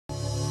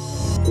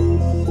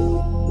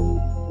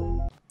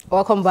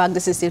Welcome back.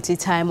 This is Safety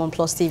Time on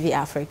Plus TV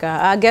Africa.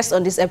 Our guests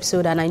on this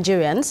episode are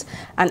Nigerians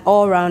and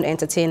all-round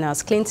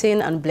entertainers,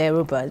 Clinton and Blair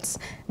Roberts.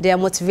 They are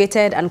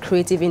motivated and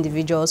creative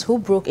individuals who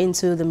broke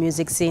into the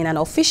music scene and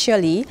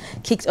officially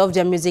kicked off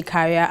their music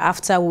career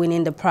after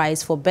winning the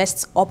prize for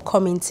Best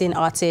Upcoming Teen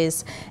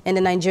Artist in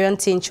the Nigerian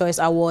Teen Choice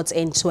Awards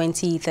in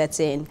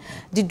 2013.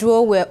 The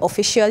duo were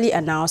officially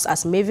announced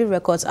as Maven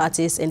Records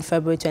artists in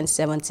February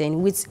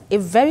 2017 with a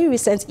very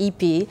recent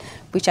EP,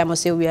 which I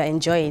must say we are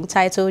enjoying,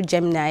 titled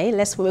Gemini.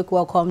 Let's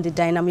welcome the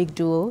dynamic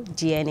duo,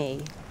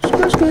 DNA.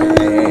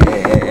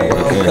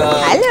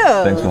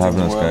 Hello. Thanks for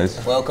having us,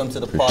 guys. Welcome to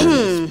the party.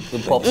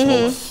 The Pop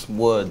Smoke's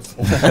words.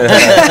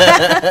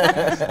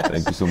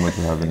 Thank you so much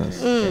for having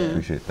us.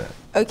 Appreciate that.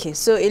 Okay,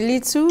 so a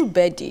little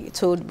birdie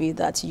told me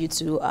that you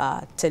two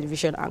are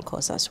television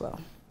anchors as well.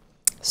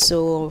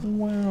 So,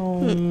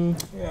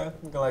 yeah, I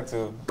think I like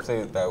to say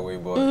it that way,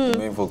 but the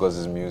main focus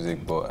is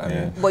music. But I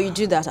mean, but you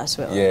do that as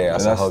well. Yeah,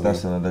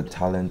 that's another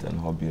talent and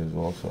hobby as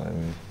well. So I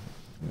mean,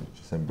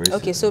 just embrace it.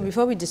 Okay, so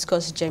before we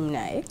discuss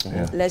Gemini,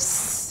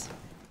 let's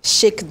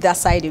shake that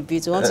side a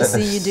bit. We want to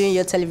see you doing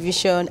your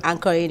television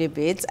anchoring a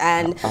bit,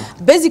 and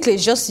basically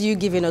it's just you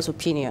giving us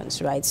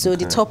opinions, right? So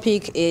the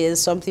topic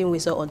is something we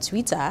saw on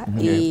Twitter.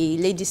 A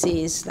lady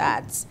says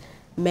that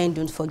men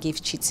don't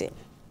forgive cheating.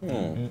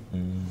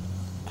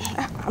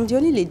 I'm the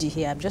only lady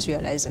here, I'm just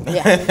realizing.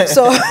 Yeah.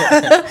 So,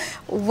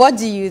 what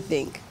do you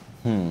think?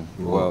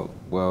 Well,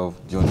 do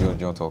you want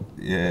to talk?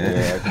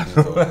 Yeah. I can just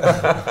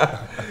talk.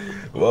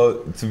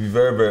 Well, to be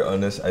very, very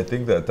honest, I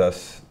think that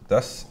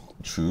that's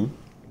true.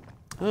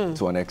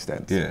 To an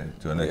extent. Yeah,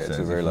 to an extent.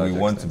 To a very large we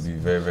want to extent.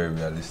 be very, very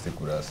realistic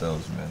with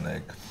ourselves, man.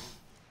 Like,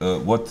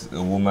 what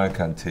a woman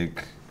can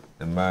take,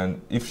 a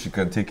man, if she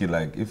can take it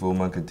like, if a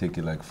woman can take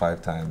it like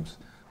 5 times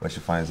when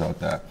she finds out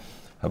that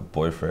her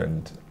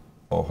boyfriend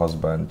or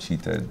husband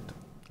cheated,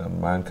 a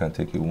man can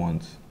take it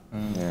once.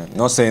 Yeah.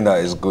 Not saying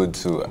that it's good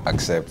to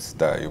accept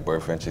that your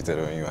boyfriend cheated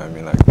on you. I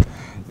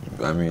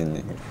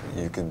mean,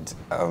 you could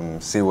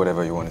say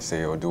whatever you want to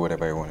say or do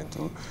whatever you want to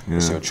do.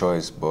 It's your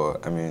choice.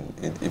 But I mean,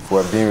 if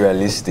we're being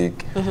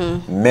realistic,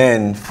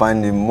 men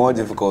find it more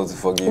difficult to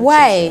forgive.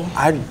 Why?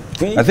 I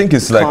think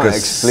it's like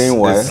explain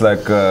why. It's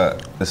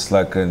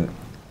like a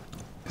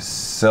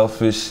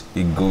selfish,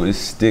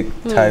 egoistic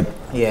type.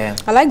 Yeah.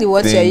 I like the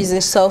words thing. you're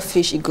using,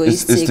 selfish,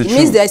 egoistic. It's the It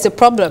means truth. there's a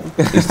problem.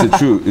 It's the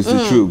truth. It's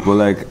the truth. But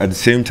like at the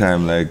same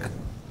time, like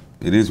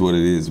it is what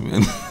it is,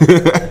 man.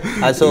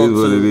 I saw it is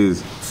what it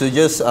is. To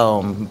just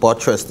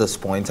buttress this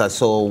point, I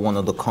saw one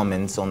of the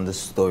comments on this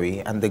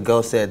story, and the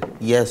girl said,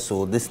 "Yes,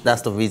 so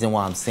that's the reason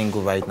why I'm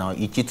single right now.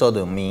 He cheated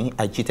on me,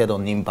 I cheated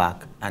on him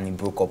back, and he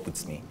broke up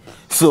with me."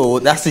 So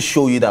that's to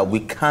show you that we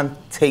can't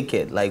take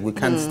it, like we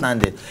can't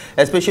stand it,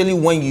 especially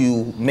when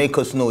you make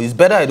us know. It's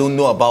better I don't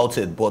know about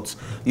it, but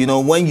you know,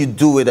 when you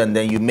do it and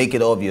then you make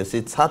it obvious,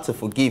 it's hard to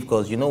forgive,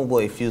 because you know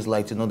what it feels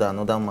like to know that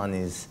another man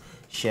is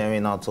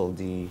sharing out of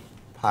the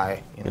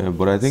pie. You know? Yeah,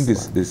 but I think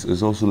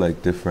it's also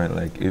like different.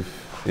 Like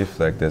if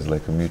like there's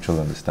like a mutual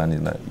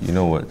understanding that, you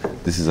know what,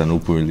 this is an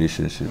open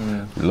relationship.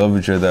 We love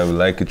each other, we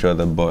like each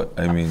other, but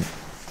I mean,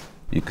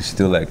 you could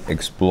still like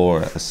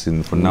explore as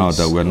in for now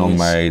that we're not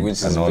married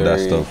and all that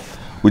stuff,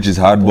 which is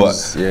hard.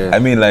 But I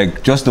mean,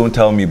 like, just don't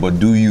tell me, but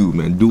do you,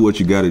 man, do what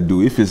you gotta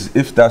do. If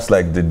that's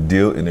like the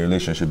deal in a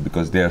relationship,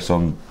 because there are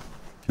some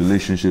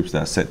relationships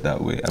that are set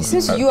that way.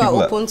 Since you are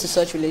open to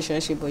such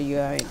relationship, but you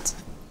aren't.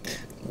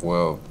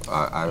 Well,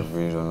 I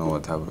really don't know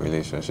what type of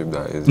relationship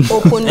that is.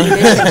 Open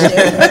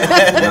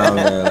relationship. Nah,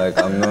 man, like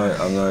I'm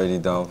not really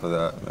down for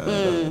that, man.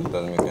 It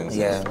doesn't make any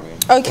sense to me.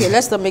 Okay,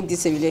 let's not make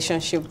this a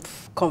relationship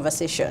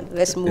conversation.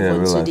 Let's move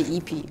on to the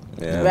EP,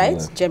 right?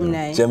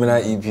 Gemini.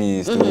 Gemini EP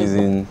is the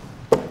reason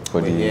for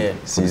the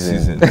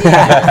season.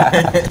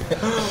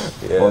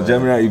 Well,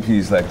 Gemini EP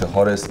is like the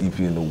hottest EP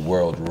in the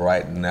world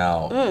right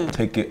now.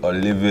 Take it or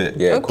leave it.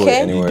 Yeah, Okay. cool,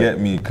 anywhere. You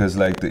get me? Because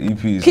like the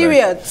EP is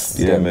Periods.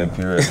 Like, yeah, man,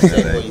 periods.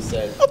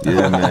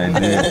 Yeah, man,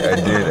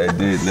 I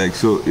did. Like,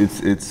 so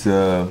it's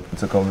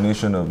a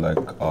combination of like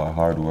our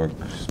hard work,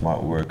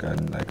 smart work,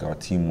 and like our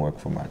teamwork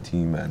from our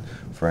team and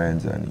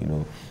friends and, you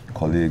know,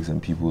 colleagues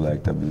and people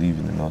like that believe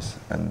in us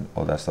and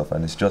all that stuff.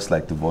 And it's just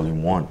like the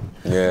volume 1.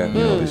 Yeah. You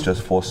know, it's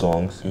just 4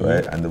 songs,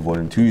 right? And the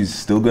volume 2 is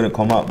still gonna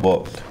come out,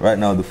 but right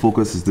now the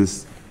focus is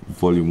this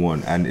volume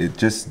 1, and it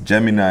just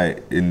Gemini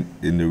in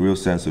the real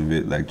sense of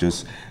it, like,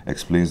 just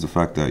explains the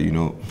fact that, you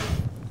know,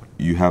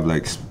 you have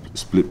like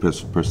split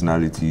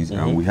personalities,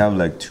 and we have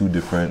like 2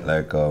 different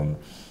like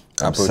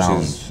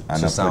sounds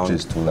and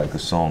approaches to like a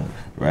song,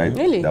 right?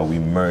 Really? That we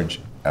merge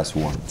as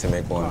one To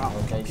make one. Wow.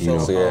 Okay, You know,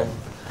 so yeah.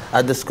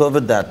 I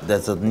discovered that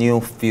there's a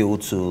new feel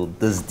to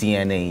this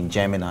DNA in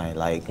Gemini,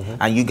 like,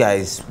 and you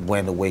guys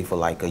went away for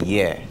like a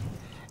year.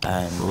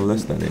 And well,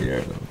 less than a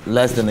year though.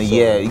 less than a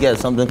year, you got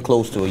something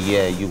close to a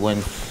year. You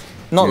went,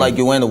 not like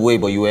you went away,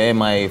 but you were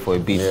MIA for a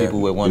bit.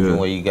 People were wondering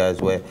where you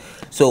guys were.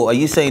 So are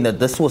you saying that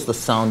this was the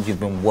sound you've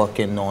been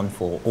working on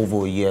for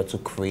over a year to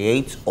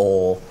create,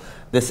 or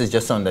this is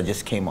just something that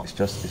just came up? It's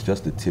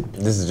just the tip.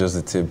 This is just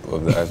the tip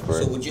of the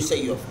iceberg. So would you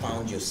say you have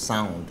found your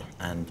sound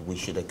and we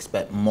should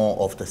expect more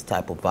of this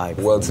type of vibe?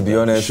 Well, to be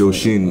honest,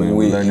 Shoshin, man.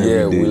 we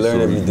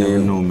learn every day.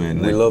 No, man.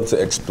 We love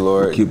to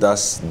explore.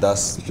 That's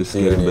just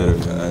getting better,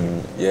 man.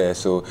 And yeah,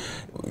 so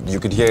you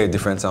could hear a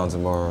different sound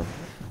tomorrow.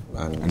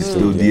 And it's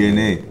still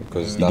DNA.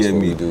 Because that's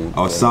what we do.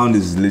 Our sound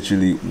is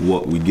literally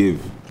what we give.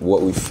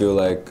 What we feel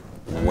like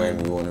when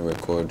we want to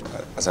record,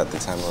 as at the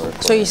time of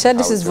recording. So you said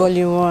this is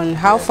volume 1.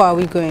 How far are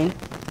we going?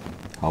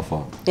 How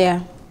far?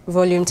 Yeah,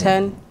 volume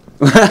 10.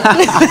 There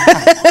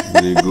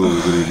you go.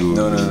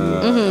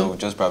 No,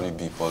 just probably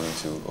be volume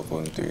 2 or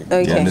volume 3.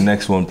 Okay. Yeah, and the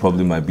next one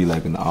probably might be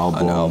like an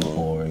album.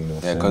 Or, you know.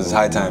 Yeah, because it's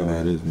high time,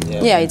 man.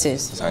 Yeah, it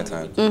is. It's high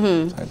time.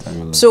 It's high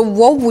time. So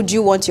what would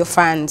you want your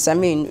fans, I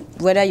mean,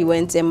 whether you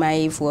went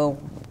MIA for a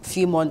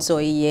few months or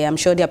a year, I'm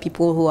sure there are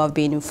people who have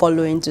been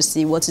following to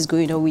see what is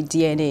going on with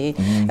DNA,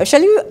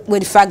 especially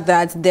with the fact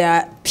that there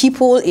are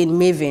people in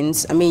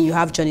Mavens. I mean, you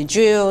have Johnny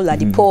Drill,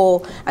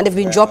 Ladipo, and they've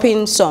been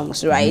dropping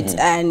songs, right?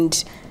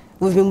 And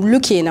we've been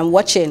looking and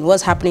watching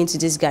what's happening to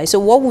this guy. So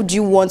what would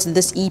you want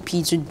this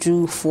EP to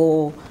do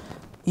for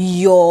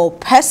your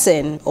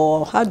person,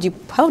 or how do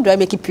I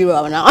make it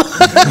plural now?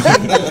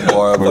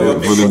 For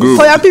the group.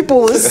 For your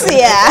peoples,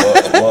 yeah.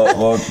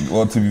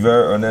 Well, to be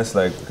very honest,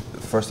 like,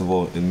 first of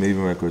all, in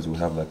Maven Records, we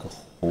have like a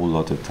whole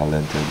lot of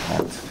talented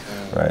acts,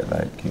 right?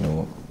 Like, you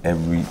know,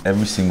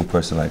 every single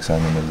person like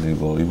signed on the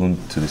label, even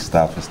to the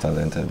staff, is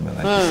talented, man.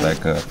 Like it's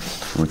like a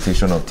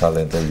rotation of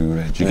talent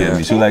everywhere. Do you get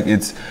me? So like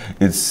it's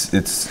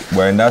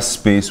we're in that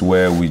space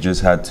where we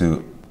just had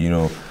to, you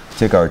know,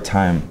 take our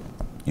time,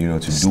 you know,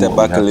 to step do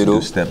what back we a little,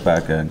 to do, step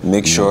back and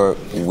make sure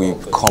we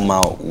come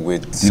out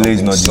with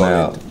delays, not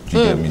solid. denial. Do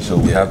you get me? So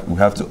we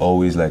have to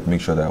always like make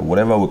sure that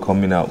whatever we're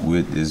coming out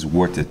with is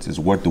worth it. It's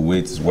worth the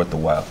wait. It's worth the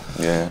while.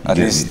 Yeah, at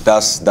least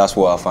that's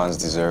what our fans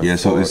deserve. Yeah,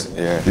 so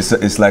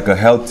it's like a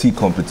healthy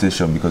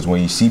competition, because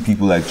when you see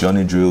people like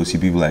Johnny Drill, see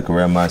people like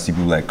Rema, see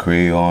people like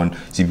Crayon,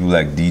 see people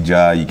like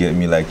DJ, you get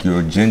me? Like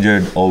you're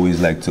gingered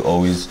always like to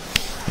always,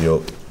 you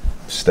know,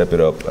 step it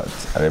up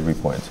at every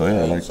point. So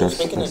yeah, like so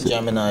speaking of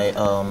Gemini,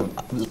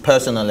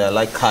 personally I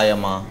like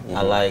Kayama.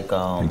 I like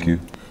thank you.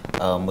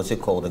 What's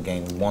it called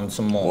again?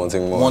 Wanting More.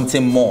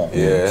 Wanting More.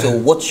 Yeah. So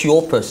what's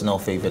your personal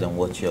favorite and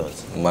what's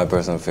yours? My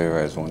personal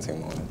favorite is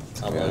Wanting More.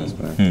 To be honest,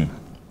 man.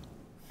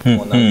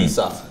 Mona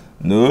Lisa.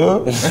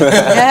 No.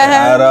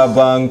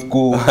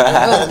 Arabanco.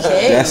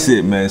 Okay. That's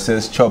it, man. It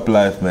says chop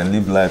life, man.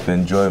 Live life,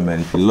 enjoy,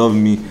 man. If you love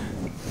me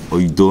or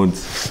you don't,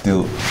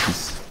 still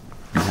just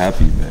be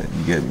happy, man.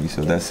 You get me?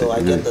 So that's it. So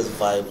I get this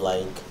vibe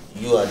like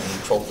you are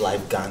the Chop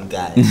Life gang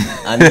guy,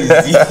 and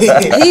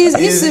he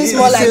seems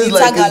more like the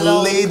tag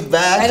along. Laid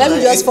back. And let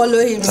me just follow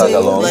him. Tag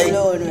along.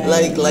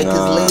 Like he's laid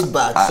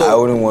back. So I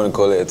wouldn't want to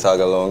call it a tag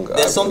along.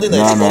 There's something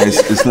that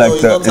it's like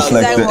the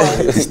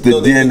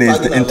DNA, it's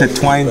the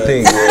intertwined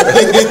thing.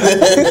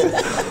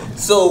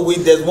 So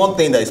there's one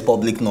thing that is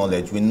public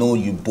knowledge. We know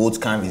you both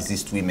can't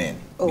resist women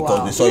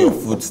because we saw your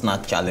fruit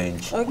snack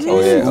challenge. Okay. Oh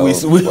yeah. We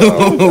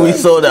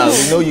saw that.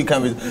 We know you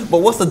can't resist.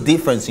 But what's the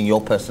difference in your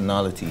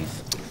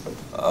personalities?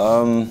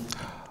 I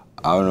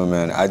don't know,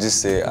 man. I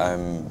just say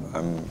I'm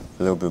a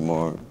little bit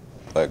more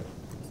like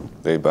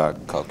laid back,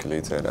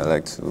 calculated. I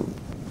like to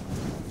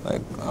I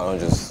don't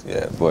just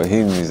but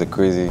he's a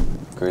crazy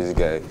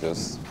guy.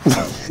 Just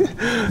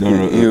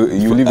no.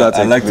 You leave that.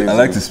 I like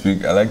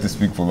to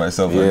speak for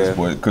myself at this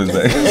point, because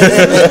like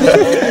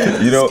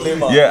you know,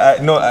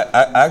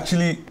 I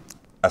actually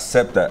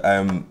accept that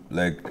I'm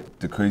like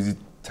the crazy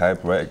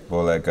type, right?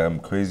 But like I'm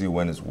crazy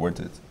when it's worth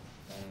it,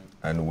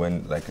 and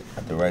when like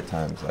at the right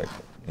times, like,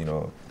 you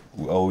know,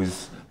 we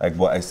always like.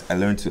 But I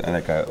learned to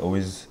I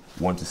always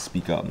want to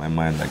speak out my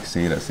mind, like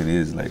say it as it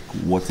is, like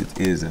what it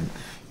is, and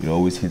you know,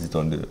 always hit it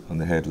on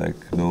the head, like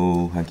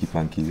no hanky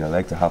panky. I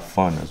like to have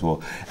fun as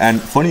well.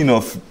 And funny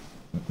enough,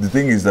 the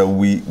thing is that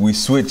we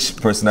switch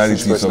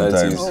personalities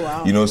sometimes. Oh,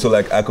 wow. You know, so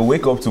like I could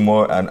wake up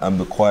tomorrow and I'm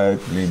the quiet,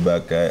 laid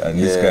back guy, and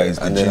this guy is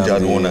the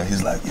gingered one, and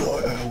he's like, yo,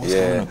 what's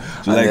going on?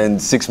 So and like, then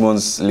 6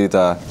 months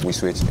later we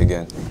switch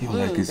again.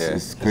 Like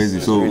it's crazy.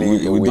 So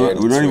really we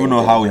don't even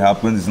know how it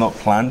happens. It's not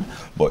planned,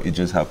 but it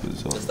just happens.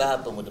 So. Does that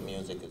happen with the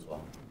music as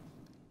well?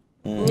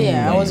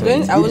 Yeah, I was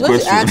going to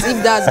ask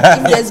if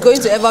there's going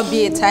to ever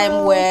be a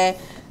time where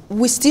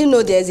we still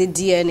know there's a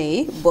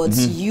DNA, but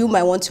you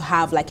might want to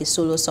have like a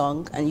solo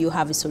song and you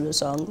have a solo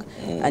song,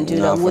 and do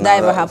that. Would that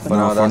ever happen? For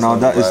now,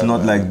 that is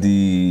not like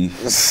the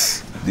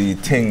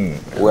thing.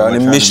 We're on a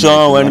mission.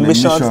 We're on a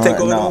mission to take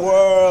over the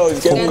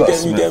world.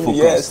 Focus, man.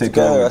 Yes,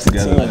 together.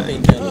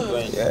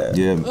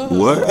 Yeah.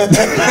 What?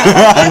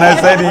 And I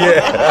said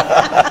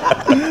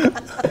yeah.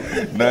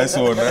 Nice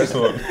one.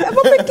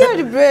 But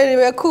they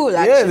were cool,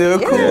 actually. Yeah, they were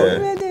cool.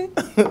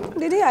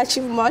 They didn't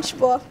achieve much,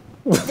 but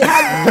they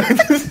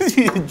had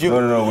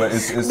no.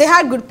 It's they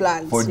had good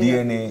plans. For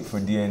DNA,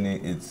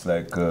 it's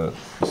like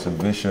it's a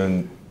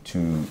vision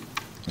to.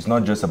 It's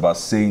not just about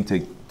saying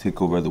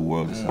take over the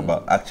world. It's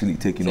about actually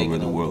taking over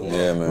the world,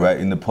 Yeah, man. right?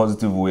 In a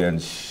positive way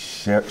and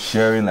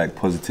sharing like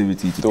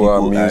positivity to Through people.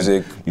 our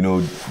music. And, you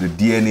know, the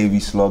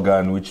DNAV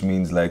slogan, which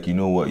means like, you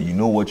know what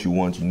you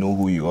want, you know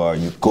who you are,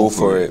 you Go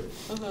for it.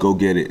 Go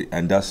get it,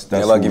 and that's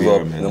Never who give we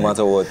are, up, man. no Like,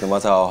 matter what, no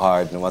matter how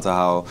hard, no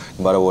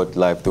matter what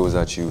life throws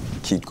at you.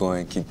 Keep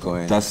going, keep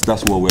going. That's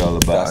what we're all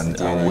about, That's and,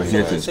 the and we're DNA.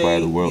 here to So inspire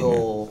say the world, man.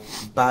 your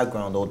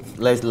background, or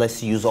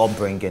let's use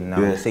upbringing now.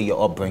 Yeah. Let's say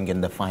your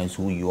upbringing defines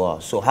who you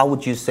are. So how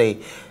would you say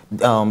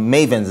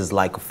Mavens is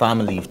like a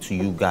family to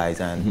you guys,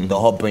 and the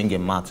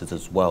upbringing matters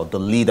as well. The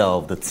leader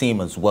of the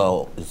team as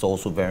well is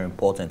also very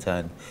important.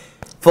 And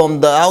from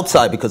the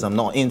outside, because I'm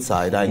not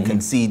inside, I can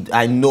see,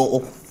 I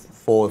know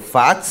for a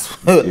fact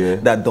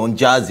that Don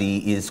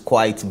Jazzy is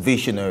quite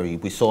visionary.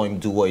 We saw him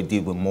do what he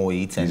did with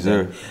Moit, and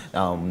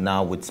then,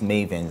 now with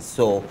Mavens.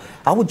 So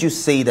how would you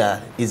say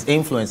that his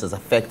influence has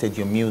affected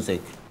your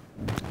music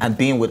and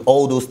being with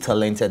all those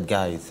talented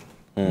guys?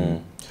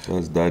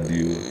 That's that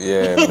deal.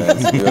 Yeah, man,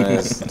 to be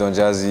honest, Don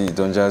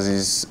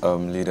Jazzy's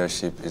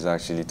leadership is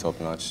actually top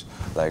notch,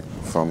 like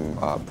from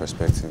our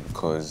perspective,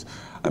 because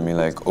I mean,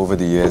 like over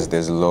the years,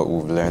 there's a lot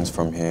we've learned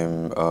from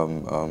him,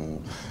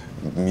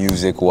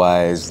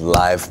 music-wise,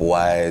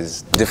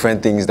 life-wise,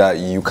 different things that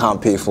you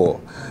can't pay for.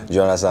 Do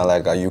you understand?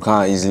 Like you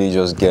can't easily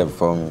just get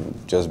from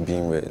just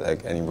being with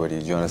like anybody.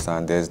 Do you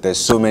understand? There's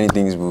so many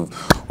things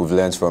we've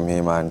learned from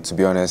him, and to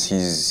be honest,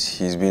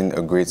 he's been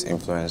a great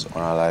influence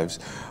on our lives,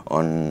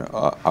 on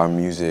our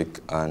music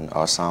and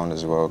our sound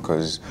as well.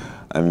 Because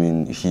I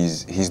mean,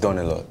 he's done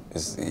a lot.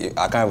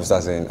 I can't even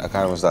start saying.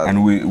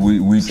 And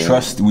we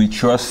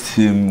trust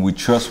him. We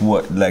trust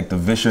what like the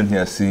vision he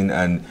has seen,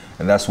 and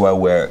that's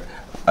why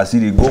I see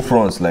they go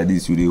fronts like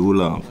this with the hold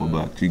on for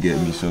back. You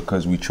get me? So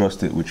because we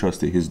trust it.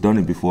 He's done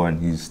it before,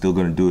 and he's still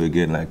gonna do it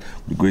again, like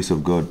with the grace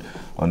of God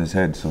on his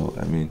head. So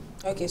I mean.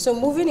 Okay, so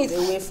moving it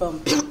away from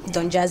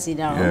Don Jazzy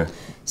now. Yeah.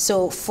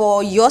 So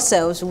for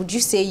yourselves, would you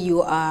say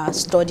you are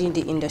studying the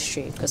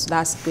industry? Because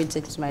that's going to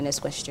take me to my next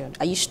question.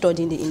 Are you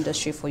studying the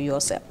industry for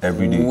yourself?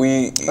 Every day.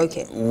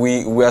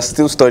 We are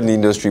still studying the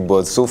industry,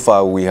 but so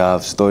far we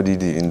have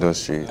studied the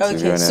industry. To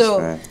be honest, so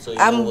man.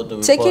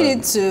 I'm taking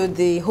it to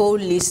the whole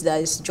list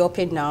that is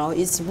dropping now.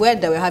 It's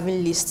weird that we're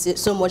having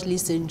so much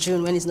list in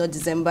June when it's not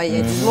December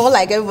yet. It's more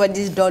like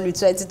everybody's done with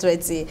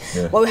 2020.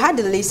 Yeah. But we had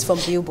the list from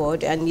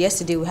Billboard, and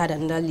yesterday we had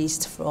another list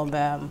from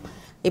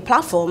a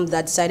platform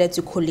that decided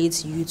to collate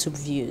YouTube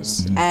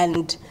views.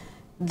 And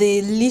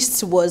the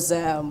list was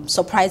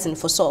surprising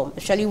for some,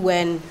 especially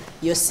when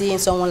you're seeing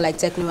someone like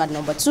Techno at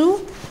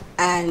 #2,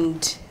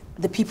 and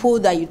the people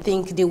that you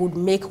think they would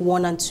make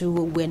 1 and 2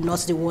 were not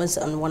the ones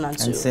on 1 and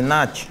 2. And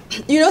Sinach.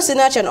 You know,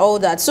 Sinach and all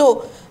that.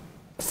 So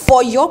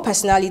for your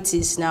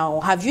personalities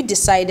now, have you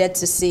decided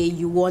to say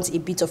you want a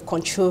bit of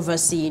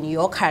controversy in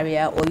your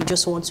career, or you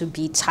just want to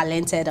be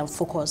talented and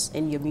focused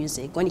in your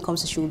music when it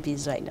comes to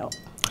showbiz right now?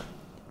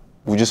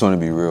 We just want to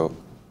be real.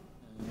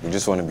 We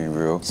just want to be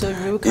real. So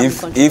real can be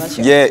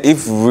controversial.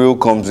 If real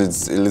comes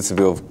with a little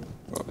bit of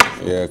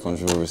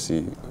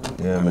controversy,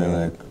 Yeah, I man, mean,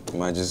 like we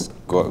might just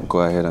go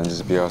ahead and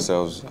just be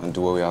ourselves and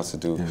do what we have to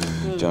do. Do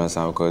you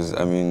understand? Because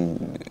I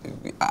mean,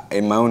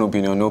 in my own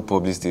opinion, no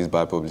publicity is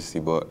bad publicity.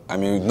 But I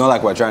mean, not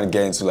like we're trying to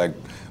get into like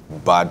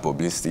bad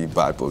publicity.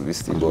 But we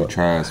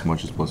try as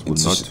much as possible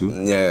not to.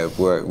 Yeah,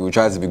 we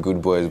try to be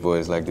good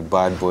boys. Like the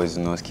bad boys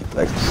do not keep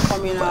like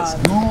coming out.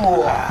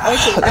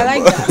 Okay, I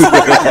like that.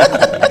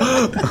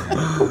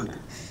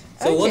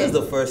 So what is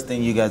the first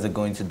thing you guys are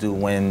going to do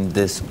when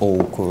this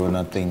whole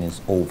Corona thing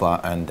is over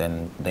and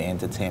then the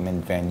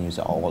entertainment venues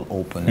are all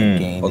open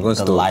again? We're going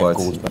to the throw a life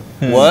party. goes back.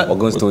 What? We're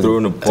going to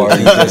throwing a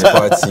party.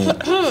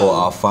 For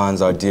our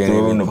fans, our DNA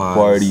Throwing a fans.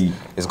 party.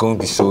 It's going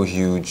to be so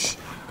huge.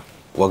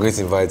 We're going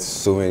to invite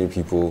so many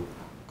people,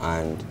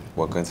 and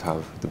we're going to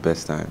have the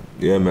best time.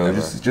 Yeah, man.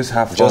 Ever. Just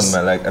have fun,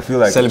 man. Like I feel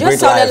like celebrate Just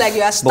sounded life. like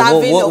you are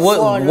starving of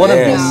fun. What right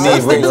have now. you missed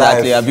Celebrate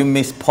exactly? life. Have you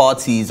missed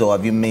parties or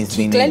have you missed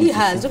being Clearly able to-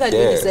 has. Look at the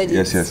way he said it.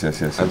 Yes.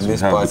 I've We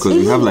missed have, parties. because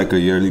we have like a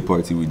yearly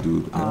party we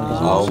do.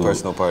 Our own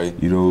personal party.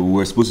 You know, we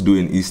were supposed to do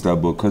it in Easter,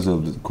 but because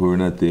of the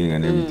Corona thing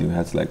and everything, we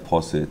had to like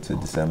pause it to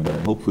December.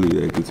 Hopefully,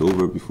 like it's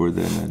over before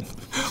then, and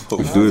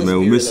we do it, man.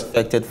 We miss.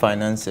 affected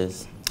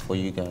finances for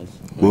you guys.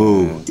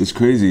 Whoa, it's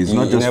crazy. It's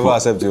not You just never for.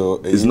 accept your.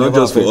 It's you not never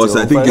just for accept us.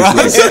 your I think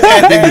finance. it's like, I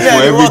think it's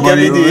for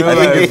everybody. every I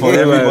think day. it's for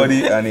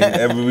everybody and in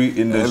every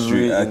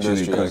industry Every actually,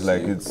 industry, because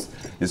like actually.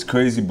 it's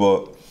crazy,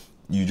 but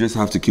you just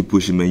have to keep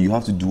pushing, man. You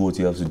have to do what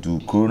you have to do,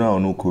 Corona or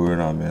no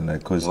Corona, man. Like,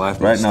 because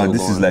Life right is now still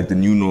this is going. like the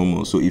new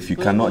normal. So if you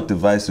cannot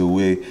devise a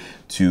way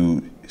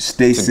to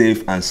stay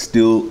safe and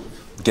still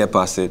Get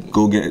past it.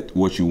 go get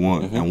what you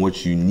want and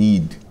what you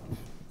need,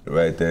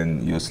 right?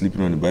 Then you're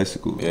sleeping on a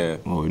bicycle,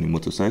 or in a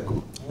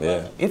motorcycle.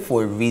 Yeah. If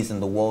for a reason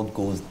the world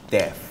goes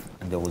deaf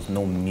and there was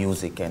no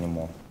music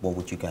anymore, what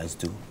would you guys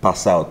do?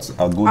 Pass out.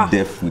 I'll go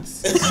deaf with.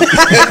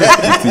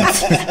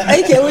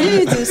 Okay, we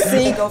need to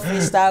sing or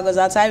freestyle because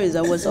our time is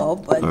almost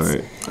up. But All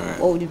right.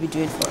 what would you be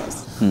doing for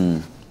us?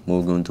 What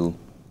we going to?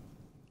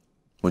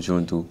 What you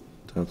want to?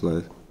 Time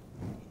flies.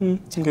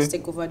 Okay.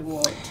 Take over the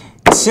world.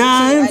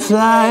 Time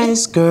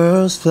flies,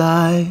 girls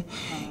fly.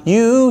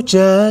 You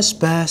just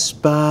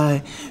passed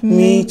by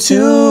me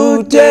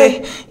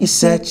today. You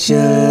said you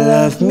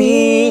loved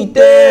me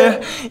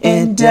there,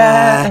 and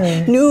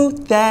I knew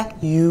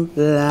that you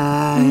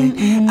lied.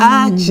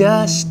 I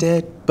just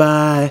stood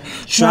by,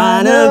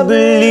 trying to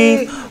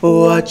believe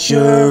what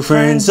your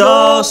friends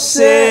all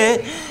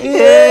said.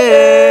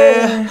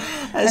 Yeah,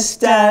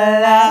 hasta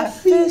la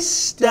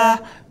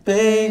vista,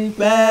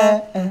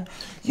 baby.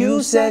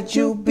 You said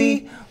you'd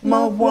be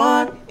my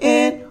one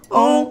and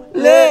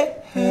only.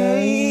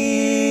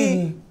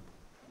 Hey.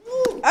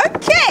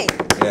 Okay.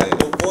 Your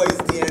voice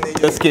DNA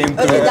just came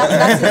through. Okay,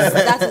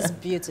 that is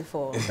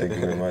beautiful. Thank you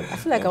very much. I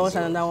feel like I want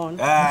another one.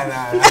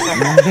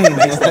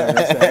 Next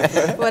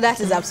time. But that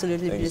is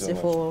absolutely Thank you so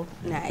beautiful.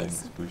 much. Nice.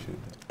 Thanks, appreciate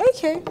that.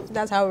 Okay,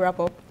 that's how we wrap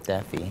up.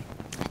 Daffy.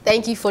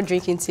 Thank you for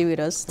drinking tea with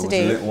us It was a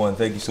today. lit one.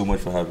 Thank you so much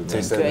for having me.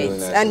 Tasted Great. really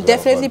nice as And well.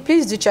 definitely,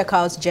 please do check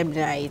out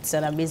Gemini. It's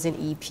an amazing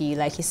EP.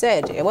 Like he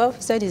said, well,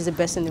 he said he's the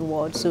best in the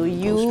world. So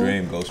you Go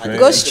stream.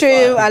 go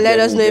stream and let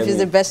us know if Get he's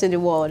me. the best in the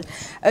world.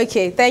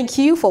 Okay, thank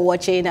you for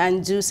watching,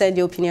 and do send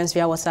your opinions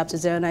via WhatsApp to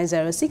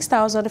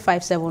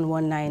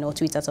 090-6000-5719 or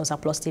tweet at us at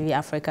 +TV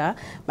Africa.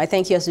 My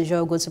thank you as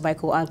usual go to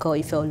Michael Anchor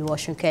Ifeolu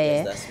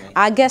Washunkeye, that's me.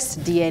 our guest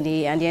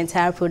DNA, and the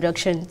entire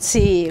production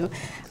team.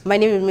 My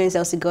name remains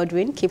Elsie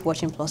Godwin. Keep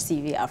watching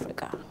 +TV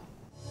Africa.